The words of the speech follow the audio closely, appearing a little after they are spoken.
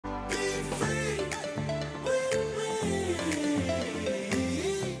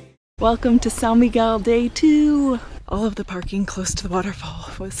Welcome to São Miguel day 2. All of the parking close to the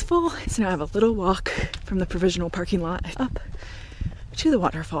waterfall was full, so now I have a little walk from the provisional parking lot up to the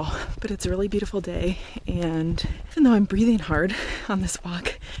waterfall. But it's a really beautiful day, and even though I'm breathing hard on this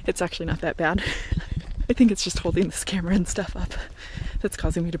walk, it's actually not that bad. I think it's just holding this camera and stuff up that's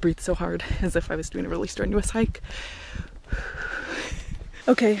causing me to breathe so hard, as if I was doing a really strenuous hike.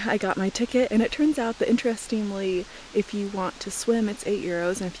 Okay, I got my ticket, and it turns out that, interestingly, if you want to swim, it's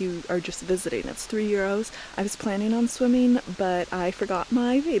 €8, and if you are just visiting, it's €3. I was planning on swimming, but I forgot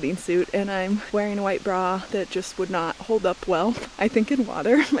my bathing suit, and I'm wearing a white bra that just would not hold up well, I think, in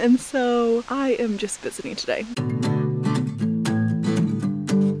water, and so I am just visiting today.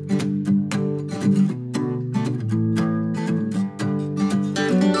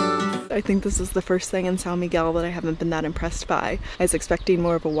 I think this is the first thing in São Miguel that I haven't been that impressed by. I was expecting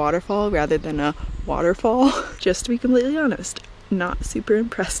more of a waterfall rather than a waterfall. Just to be completely honest, not super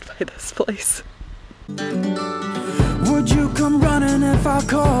impressed by this place. Would you come running if I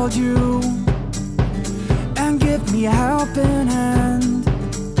called you and give me a helping hand?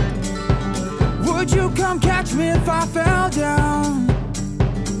 Would you come catch me if I fell down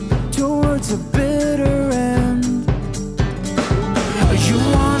towards a bitter end? You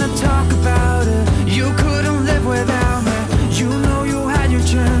wanna talk about it, you couldn't live without me. You know you had your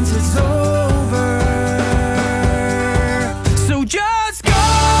chance, it's over. So just go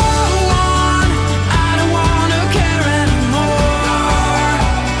on, I don't wanna care anymore.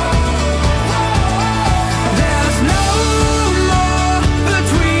 There's no more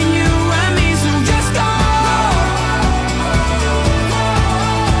between you and me, so just go.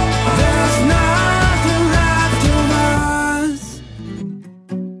 There's nothing left of us.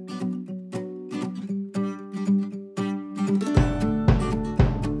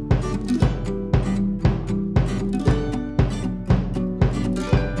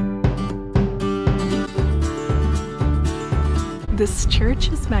 This church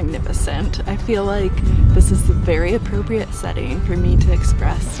is magnificent. I feel like this is the very appropriate setting for me to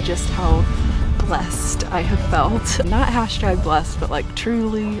express just how blessed I have felt. Not hashtag blessed, but like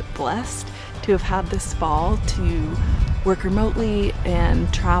truly blessed to have had this fall to work remotely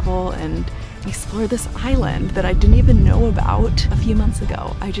and travel and explore this island that I didn't even know about a few months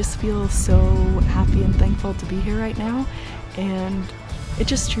ago. I just feel so happy and thankful to be here right now, and it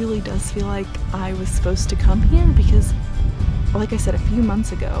just truly does feel like I was supposed to come here because, like I said, a few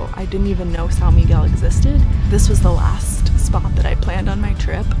months ago, I didn't even know São Miguel existed. This was the last spot that I planned on my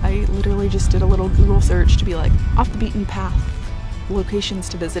trip. I literally just did a little Google search to be like, off the beaten path locations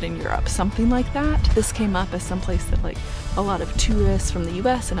to visit in Europe, something like that. This came up as some place that like a lot of tourists from the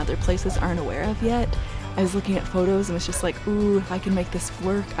US and other places aren't aware of yet. I was looking at photos and was just like, ooh, if I can make this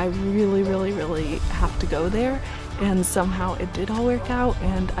work, I really, really, really have to go there. And somehow it did all work out,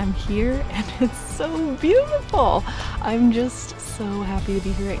 and I'm here, and it's so beautiful. I'm just so happy to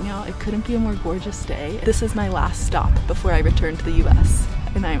be here right now. It couldn't be a more gorgeous day. This is my last stop before I return to the US,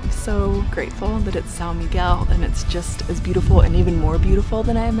 and I'm so grateful that it's São Miguel, and it's just as beautiful and even more beautiful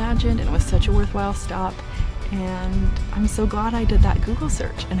than I imagined, and it was such a worthwhile stop. And I'm so glad I did that Google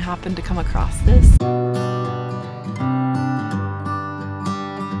search and happened to come across this.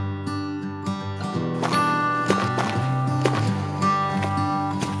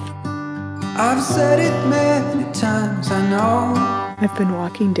 I've said it many times, I know. I've been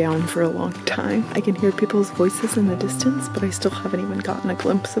walking down for a long time. I can hear people's voices in the distance, but I still haven't even gotten a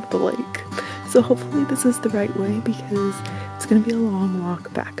glimpse of the lake. So hopefully this is the right way, because it's gonna be a long walk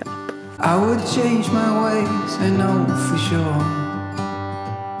back up. I would change my ways, I know for sure.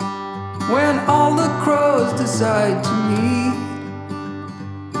 When all the crows decide to meet,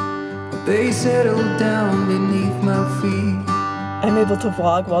 they settle down beneath my feet. I'm able to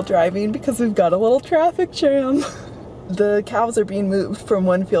vlog while driving because we've got a little traffic jam. The cows are being moved from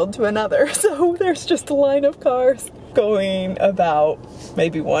one field to another, so there's just a line of cars going about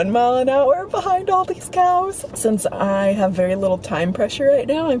maybe 1 mile an hour behind all these cows. Since I have very little time pressure right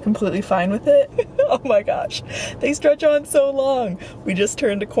now, I'm completely fine with it. Oh my gosh, they stretch on so long. We just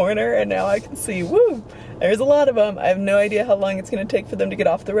turned a corner and now I can see, woo, there's a lot of them. I have no idea how long it's gonna take for them to get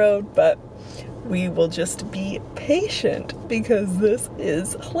off the road, but we will just be patient because this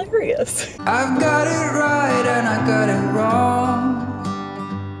is hilarious. I've got it right and I got it wrong,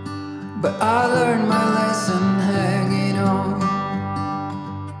 but I learned my lesson hanging on.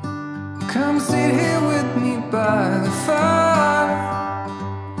 Come sit here with me by the fire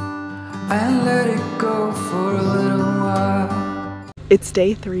and let it go for a little while. It's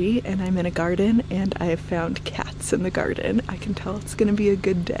day 3 and I'm in a garden and I have found cats in the garden. I can tell it's gonna be a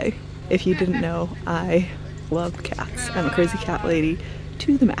good day. If you didn't know, I love cats. I'm a crazy cat lady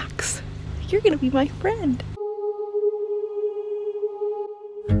to the max. You're gonna be my friend.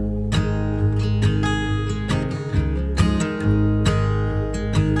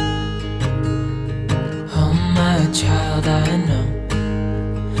 Oh my child, I know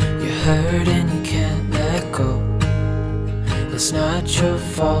you're hurt and you can't let go. It's not your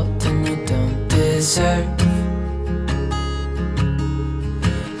fault and you don't deserve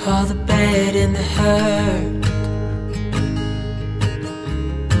all the bad and the hurt.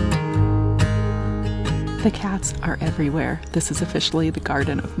 The cats are everywhere. This is officially the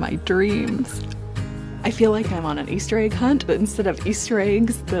garden of my dreams. I feel like I'm on an Easter egg hunt, but instead of Easter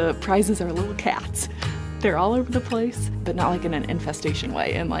eggs, the prizes are little cats. They're all over the place, but not like in an infestation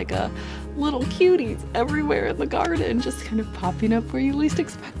way, in like a little cuties everywhere in the garden, just kind of popping up where you least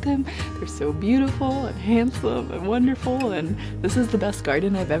expect them. They're so beautiful and handsome and wonderful, and this is the best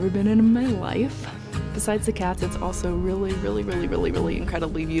garden I've ever been in my life. Besides the cats, it's also really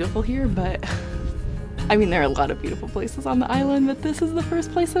incredibly beautiful here, but I mean, there are a lot of beautiful places on the island, but this is the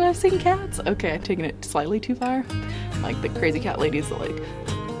first place that I've seen cats. Okay, I'm taking it slightly too far. Like the crazy cat ladies are like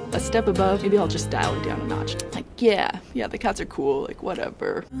a step above. Maybe I'll just dial it down a notch. Like, yeah, the cats are cool, like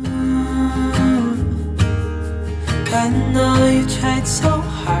whatever. I know you tried so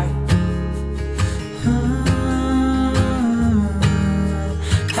hard.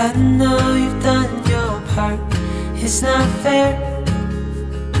 I know you've done your part. It's not fair.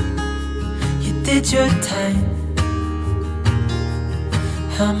 You did your time.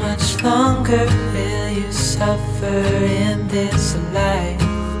 How much longer will you suffer in this life?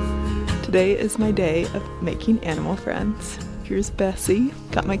 Today is my day of making animal friends. Here's Bessie.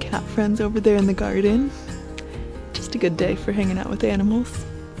 Got my cat friends over there in the garden. Just a good day for hanging out with animals.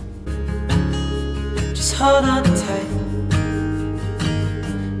 Just hold on tight.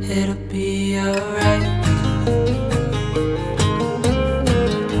 It'll be alright.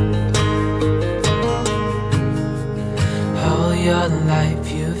 All your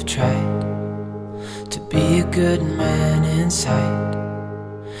life you've tried to be a good man inside.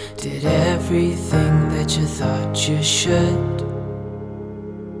 Did everything that you thought you should.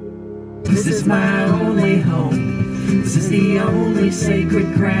 This is my only home. This is the only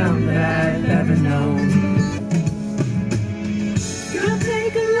sacred ground that I've ever known. Gonna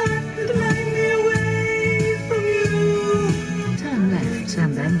take a life to take me away from you. Turn left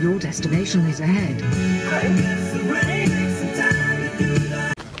and then your destination is ahead. I guess the rain takes some time to do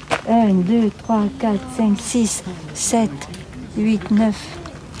that. 1, 2, 3, 4, 5, 6, 7, 8, 9,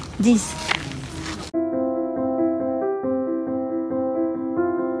 10.